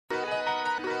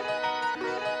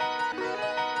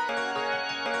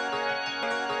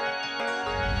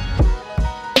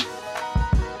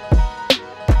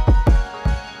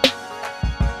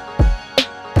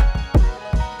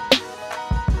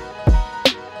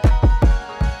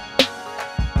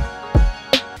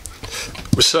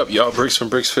What's up, y'all? Brix from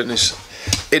Brix Fitness.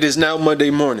 It is now Monday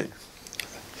morning,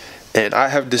 and I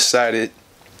have decided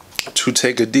to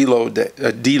take a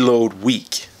deload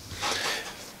week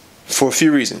for a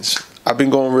few reasons. I've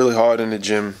been going really hard in the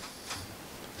gym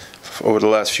over the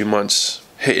last few months,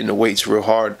 hitting the weights real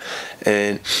hard,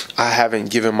 and I haven't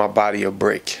given my body a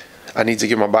break. I need to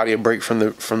give my body a break from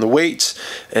the weights,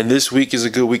 and this week is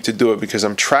a good week to do it because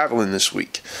I'm traveling this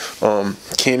week.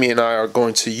 Cammy and I are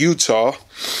going to Utah,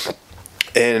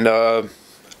 and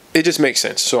it just makes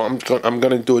sense. So I'm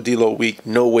gonna do a deload week,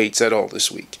 no weights at all this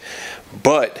week.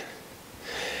 But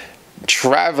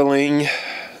traveling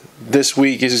this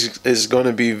week is going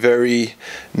to be very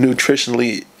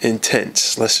nutritionally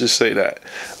intense. Let's just say that.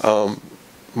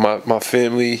 My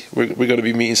family, we're going to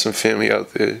be meeting some family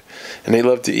out there, and they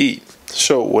love to eat.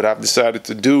 So what I've decided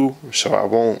to do, so I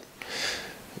won't,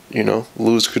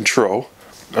 lose control,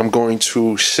 I'm going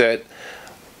to set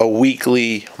a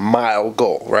weekly mile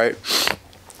goal, right?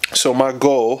 So my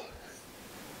goal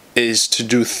is to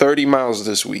do 30 miles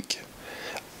this week.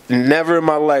 Never in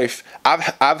my life, I've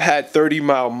had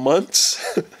 30-mile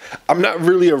months. I'm not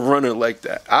really a runner like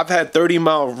that. I've had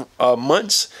 30-mile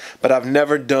months, but I've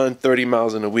never done 30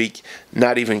 miles in a week,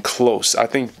 not even close. I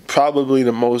think probably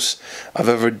the most I've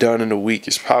ever done in a week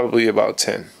is probably about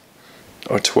 10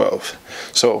 or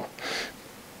 12. So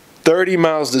 30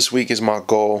 miles this week is my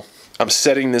goal. I'm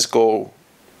setting this goal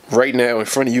right now in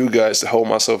front of you guys to hold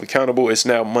myself accountable. It's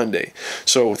now Monday.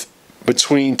 So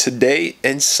between today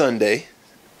and Sunday,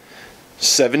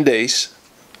 7 days,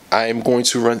 I am going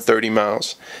to run 30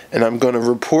 miles, and I'm going to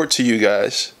report to you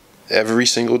guys every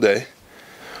single day,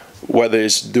 whether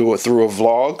it's through a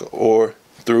vlog or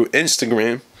through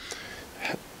Instagram,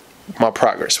 my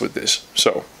progress with this.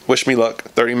 So wish me luck.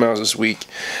 30 miles this week,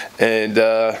 and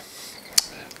let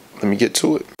me get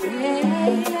to it.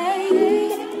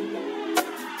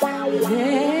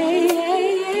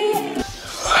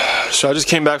 So I just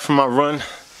came back from my run.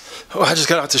 Oh, I just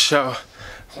got out the shower,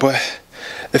 but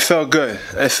it felt good.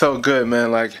 It felt good,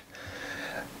 man. Like,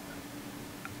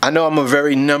 I know I'm a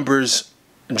very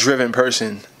numbers-driven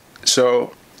person,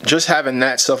 so just having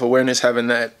that self-awareness, having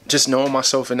that, just knowing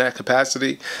myself in that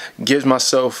capacity, gives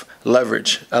myself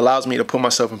leverage, allows me to put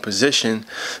myself in position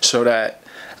so that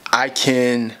I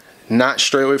can not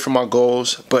stray away from my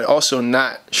goals, but also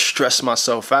not stress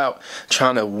myself out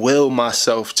trying to will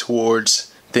myself towards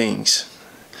things.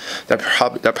 That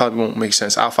probably won't make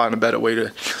sense. I'll find a better way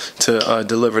to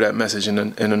deliver that message in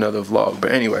another vlog.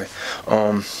 But anyway,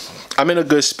 I'm in a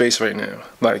good space right now.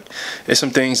 Like, there's some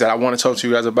things that I want to talk to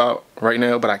you guys about right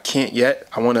now, but I can't yet.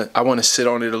 I want to sit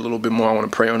on it a little bit more. I want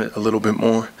to pray on it a little bit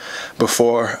more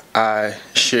before I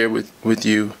share with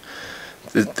you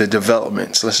the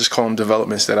developments. Let's just call them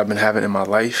developments that I've been having in my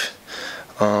life.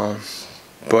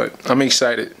 But I'm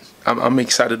excited. I'm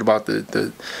excited about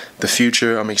the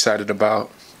future. I'm excited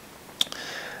about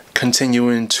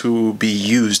continuing to be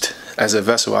used as a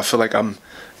vessel. I feel like I'm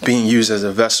being used as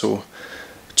a vessel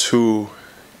to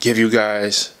give you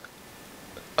guys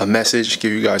a message,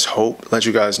 give you guys hope, let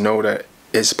you guys know that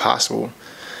it's possible.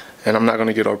 And I'm not going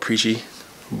to get all preachy,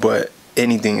 but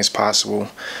anything is possible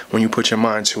when you put your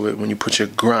mind to it, when you put your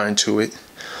grind to it.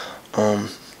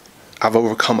 I've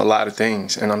overcome a lot of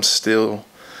things, and I'm still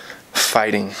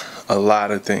fighting a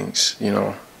lot of things,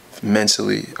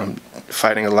 mentally. I'm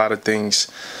fighting a lot of things,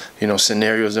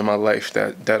 scenarios in my life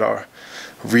that are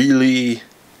really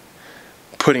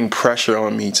putting pressure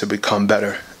on me to become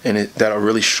better, and that are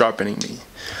really sharpening me.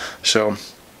 So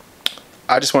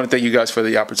I just want to thank you guys for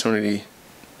the opportunity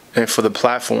and for the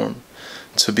platform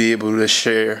to be able to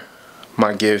share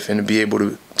my gift and to be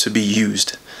able to be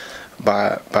used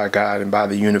by God and by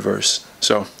the universe.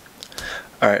 So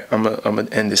all right, I'm gonna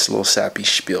end this little sappy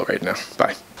spiel right now.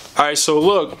 Bye. All right, so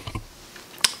look,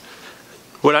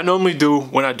 what I normally do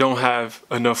when I don't have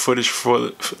enough footage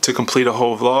to complete a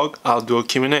whole vlog, I'll do a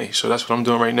Q&A. So that's what I'm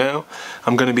doing right now.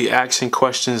 I'm gonna be asking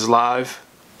questions live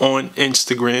on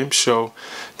Instagram. So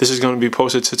this is gonna be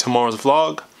posted to tomorrow's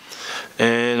vlog,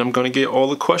 and I'm gonna get all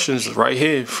the questions right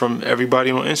here from everybody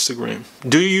on Instagram.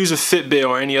 Do you use a Fitbit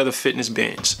or any other fitness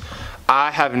bands? I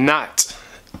have not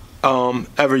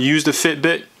ever used a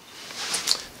Fitbit,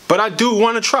 but I do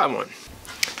want to try one.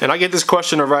 And I get this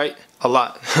question a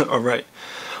lot. All right.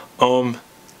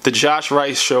 The Josh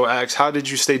Rice show asks, how did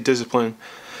you stay disciplined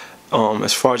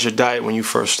as far as your diet when you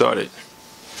first started?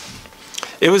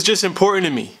 It was just important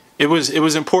to me. It was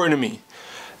important to me.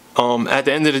 At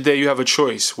the end of the day, you have a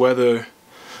choice whether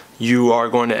you are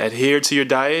going to adhere to your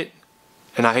diet,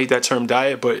 and I hate that term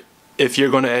diet, but if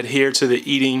you're going to adhere to the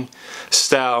eating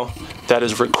style that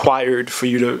is required for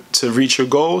you to reach your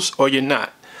goals, or you're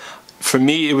not. for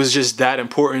me, it was just that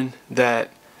important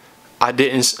that I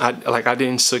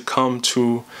didn't succumb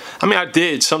to. I mean, I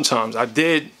did sometimes. I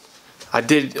did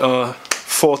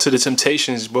fall to the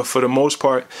temptations, but for the most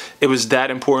part, it was that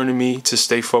important to me to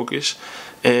stay focused.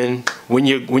 And when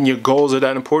your goals are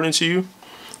that important to you,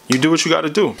 you do what you got to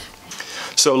do.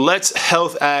 So Let's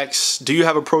Health asks, do you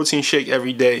have a protein shake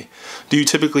every day? Do you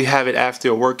typically have it after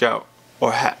a workout,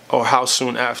 or how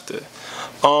soon after?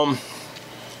 I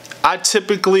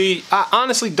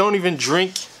honestly don't even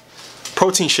drink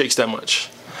protein shakes that much.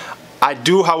 I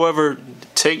do, however,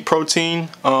 take protein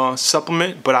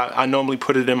supplement, but I normally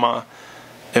put it in my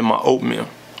oatmeal.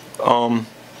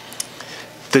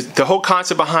 The whole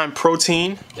concept behind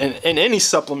protein and any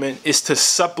supplement is to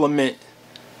supplement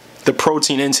the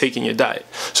protein intake in your diet.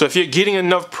 So if you're getting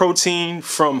enough protein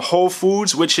from whole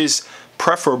foods, which is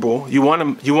preferable, you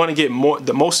want to get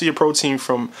most of your protein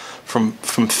from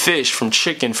fish, from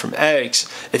chicken, from eggs.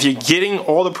 If you're getting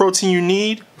all the protein you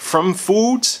need from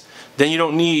foods, then you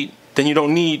don't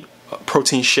need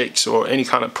protein shakes or any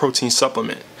kind of protein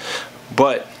supplement.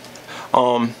 But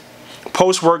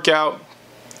post-workout,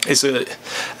 there's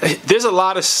a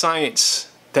lot of science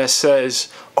that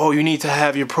says, oh, you need to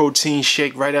have your protein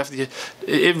shake right after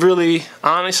it really,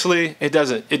 honestly, it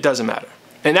doesn't matter.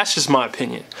 And that's just my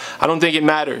opinion. I don't think it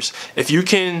matters. If you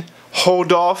can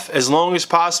hold off as long as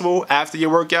possible after your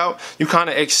workout, you kind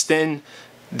of extend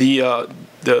the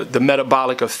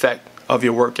metabolic effect of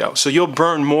your workout. So you'll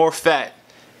burn more fat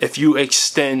if you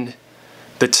extend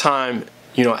the time,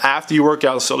 after your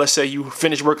workout. So let's say you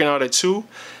finish working out at 2.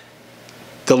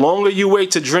 The longer you wait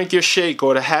to drink your shake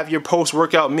or to have your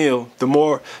post-workout meal, the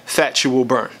more fat you will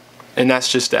burn. And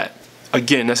that's just that.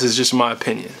 Again, this is just my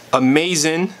opinion.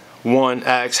 Amazing One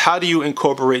asks, how do you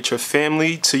incorporate your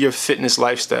family to your fitness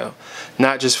lifestyle?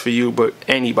 Not just for you, but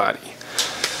anybody.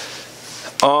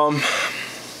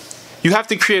 You have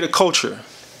to create a culture.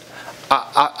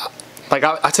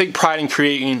 I take pride in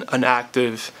creating an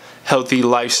active, healthy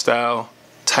lifestyle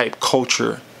type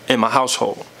culture in my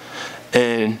household.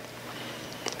 And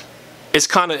this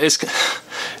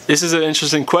is an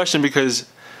interesting question because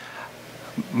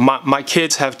my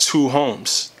kids have 2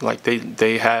 homes. Like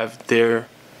they have their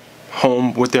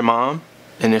home with their mom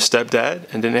and their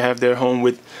stepdad, and then they have their home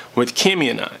with Kimmy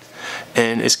and I.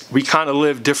 And we kind of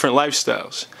live different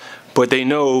lifestyles. But they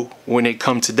know when they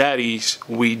come to daddy's,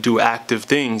 we do active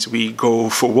things. We go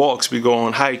for walks, we go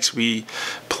on hikes, we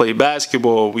play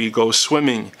basketball, we go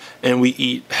swimming, and we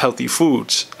eat healthy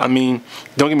foods. I mean,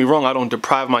 don't get me wrong, I don't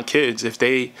deprive my kids. If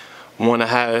they want to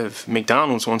have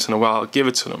McDonald's once in a while, I'll give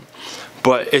it to them.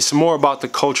 But it's more about the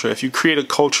culture. If you create a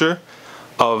culture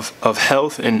of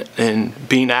health and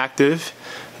being active,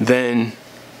 then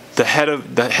the head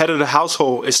of the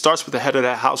household, it starts with the head of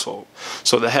that household.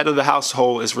 So the head of the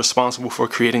household is responsible for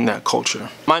creating that culture.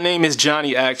 My name is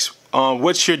Johnny X.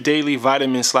 What's your daily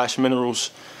vitamins/minerals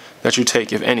that you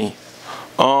take, if any?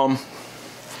 The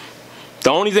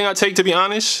only thing I take, to be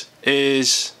honest,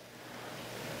 is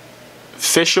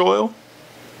fish oil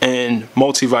and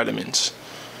multivitamins.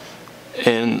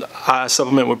 And I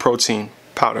supplement with protein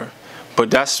powder. But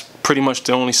that's pretty much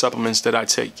the only supplements that I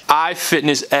take.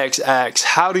 iFitnessX asks,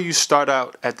 how do you start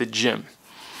out at the gym?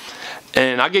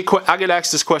 And I get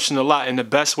asked this question a lot. And the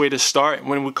best way to start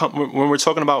when we're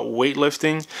talking about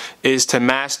weightlifting is to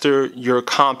master your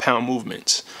compound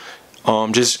movements.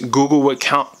 Just Google what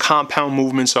compound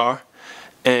movements are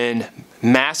and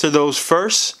master those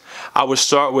first. I would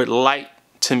start with light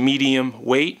to medium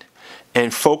weight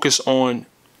and focus on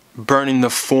burning the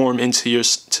form into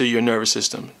your nervous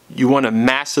system. You want to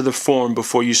master the form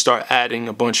before you start adding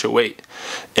a bunch of weight.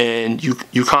 And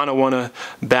you kind of want to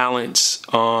balance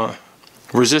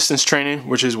resistance training,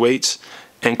 which is weights,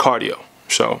 and cardio.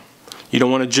 So you don't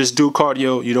want to just do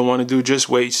cardio, you don't want to do just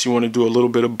weights, you want to do a little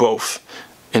bit of both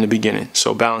in the beginning.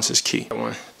 So balance is key.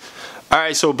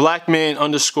 Alright, so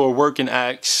Blackman_working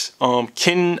asks,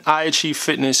 can I achieve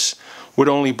fitness with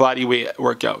only body weight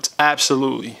workouts?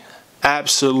 Absolutely.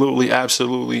 Absolutely,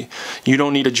 absolutely. You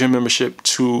don't need a gym membership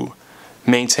to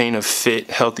maintain a fit,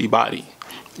 healthy body.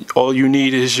 All you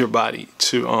need is your body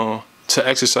to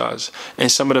exercise.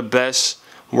 And some of the best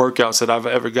workouts that I've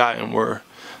ever gotten were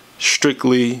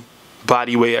strictly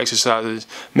body weight exercises.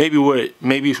 Maybe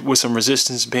with some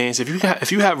resistance bands.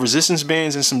 If you have resistance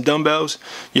bands and some dumbbells,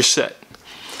 you're set.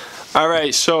 All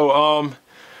right, so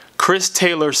Chris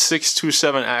Taylor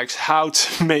 627 asks, how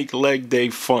to make leg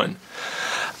day fun.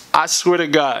 I swear to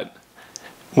God,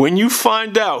 when you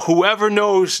find out, whoever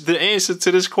knows the answer to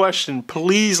this question,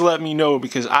 please let me know,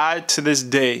 because I, to this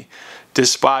day,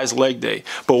 despise leg day.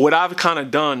 But what I've kind of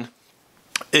done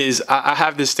is I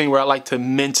have this thing where I like to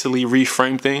mentally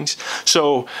reframe things.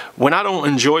 So when I don't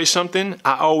enjoy something,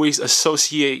 I always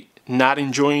associate not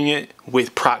enjoying it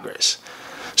with progress.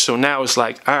 So now it's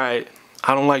like, all right,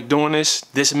 I don't like doing this.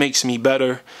 This makes me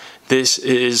better. This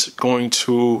is going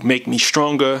to make me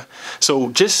stronger.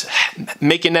 So just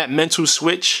making that mental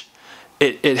switch,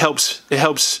 it helps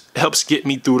get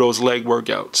me through those leg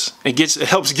workouts. It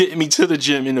helps get me to the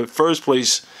gym in the first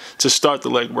place to start the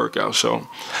leg workout. So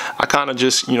I kind of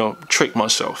just, you know, trick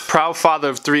myself. Proud father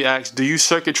of 3 asks, do you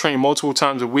circuit train multiple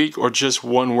times a week or just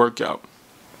one workout?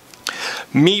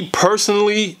 Me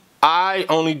personally, I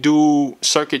only do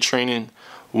circuit training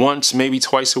once, maybe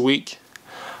twice a week.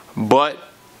 But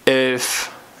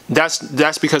if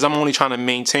that's because I'm only trying to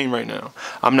maintain right now.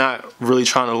 I'm not really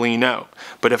trying to lean out.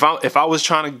 But if I was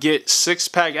trying to get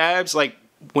 6-pack abs, like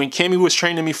when Kimmy was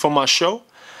training me for my show,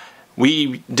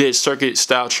 we did circuit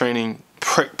style training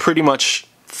pretty much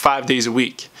 5 days a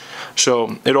week.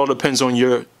 So it all depends on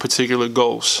your particular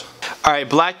goals. All right,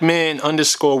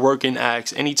 blackman_working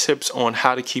asks, any tips on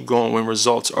how to keep going when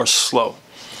results are slow?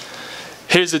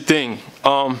 Here's the thing.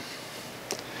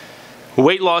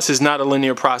 Weight loss is not a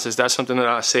linear process. That's something that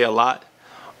I say a lot.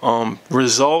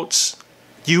 Results,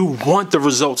 you want the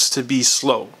results to be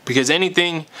slow, because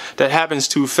anything that happens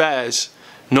too fast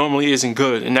normally isn't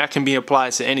good, and that can be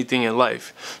applied to anything in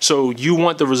life. So you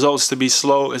want the results to be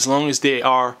slow as long as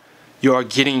you are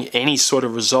getting any sort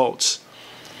of results.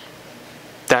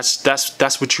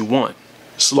 That's what you want.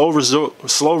 Slow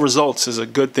results is a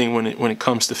good thing when it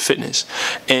comes to fitness.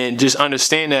 And just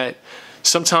understand that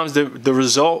sometimes the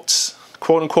results,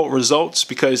 quote unquote results,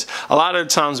 because a lot of the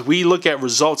times we look at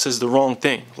results as the wrong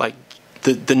thing. Like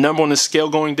the number on the scale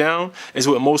going down is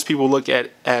what most people look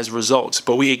at as results,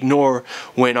 but we ignore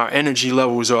when our energy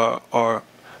levels are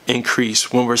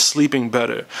increased, when we're sleeping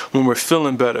better, when we're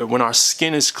feeling better, when our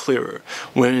skin is clearer,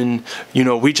 when, you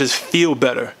know, we just feel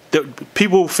better.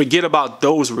 People forget about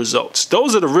those results.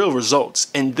 Those are the real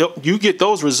results, and you get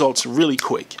those results really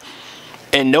quick.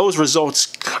 And those results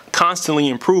constantly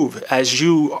improve as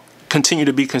you continue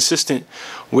to be consistent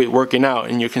with working out,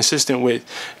 and you're consistent with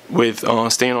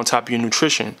staying on top of your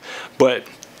nutrition. But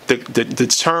the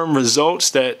term results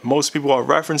that most people are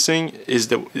referencing is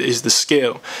the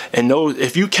scale. And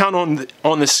if you count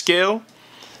on the scale,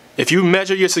 if you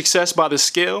measure your success by the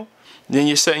scale, then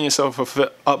you're setting yourself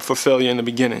up for failure in the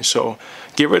beginning. So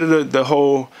get rid of the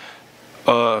whole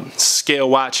scale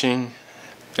watching.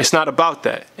 It's not about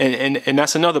that. And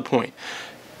that's another point.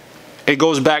 It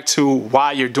goes back to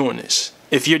why you're doing this.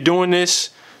 If you're doing this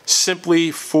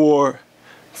simply for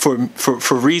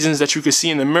reasons that you can see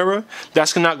in the mirror,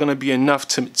 that's not going to be enough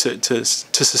to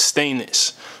sustain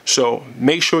this. So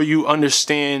make sure you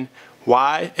understand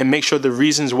why, and make sure the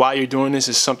reasons why you're doing this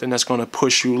is something that's going to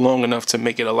push you long enough to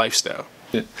make it a lifestyle.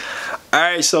 Yeah. All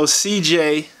right, so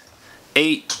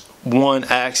CJ81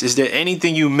 asks, is there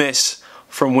anything you miss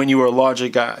from when you were a larger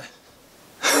guy?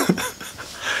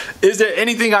 Is there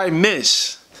anything I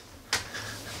miss?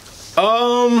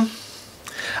 I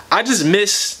just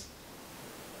miss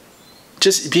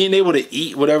just being able to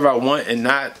eat whatever I want and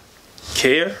not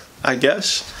care, I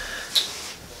guess.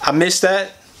 I miss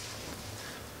that.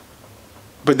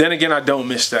 But then again, I don't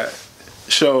miss that.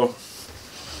 So,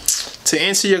 to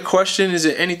answer your question, is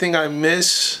there anything I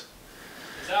miss?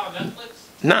 Is that on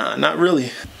Netflix? Nah, not really.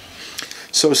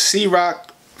 So,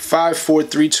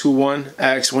 C-Rock54321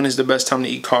 asks, when is the best time to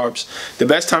eat carbs? The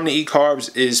best time to eat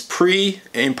carbs is pre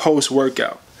and post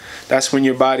workout. That's when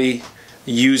your body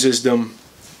uses them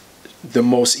the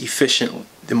most efficiently.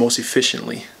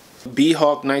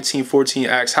 Bhawk1914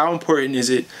 asks, how important is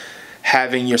it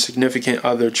having your significant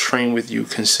other train with you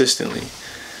consistently?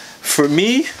 For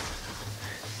me,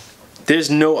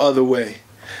 there's no other way.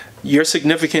 Your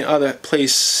significant other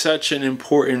plays such an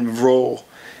important role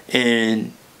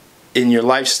in your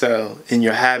lifestyle, in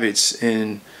your habits,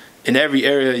 in every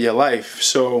area of your life.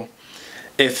 So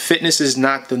if fitness is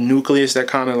not the nucleus that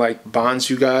kind of like bonds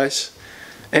you guys,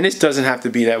 and it doesn't have to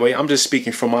be that way, I'm just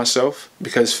speaking for myself,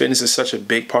 because fitness is such a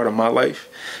big part of my life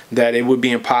that it would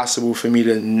be impossible for me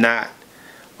to not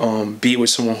be with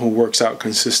someone who works out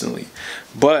consistently.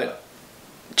 But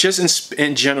just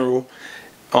in general,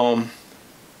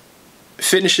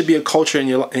 fitness should be a culture in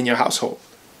your household,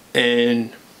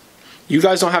 and you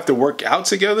guys don't have to work out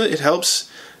together. It helps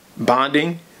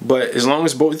bonding, but as long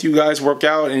as both you guys work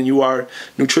out and you are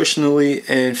nutritionally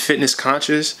and fitness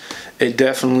conscious, it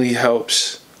definitely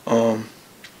helps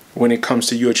when it comes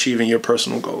to you achieving your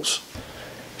personal goals.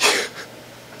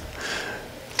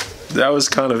 That was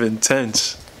kind of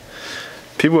intense.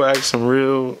 People ask some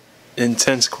real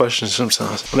intense questions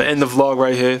sometimes. I'm gonna end the vlog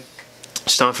right here.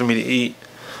 It's time for me to eat.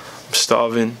 I'm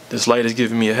starving. This light is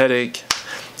giving me a headache.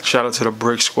 Shout out to the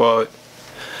Brix squad.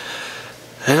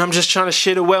 And I'm just trying to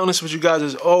share the wellness with you guys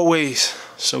as always.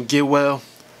 So get well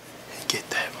and get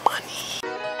that.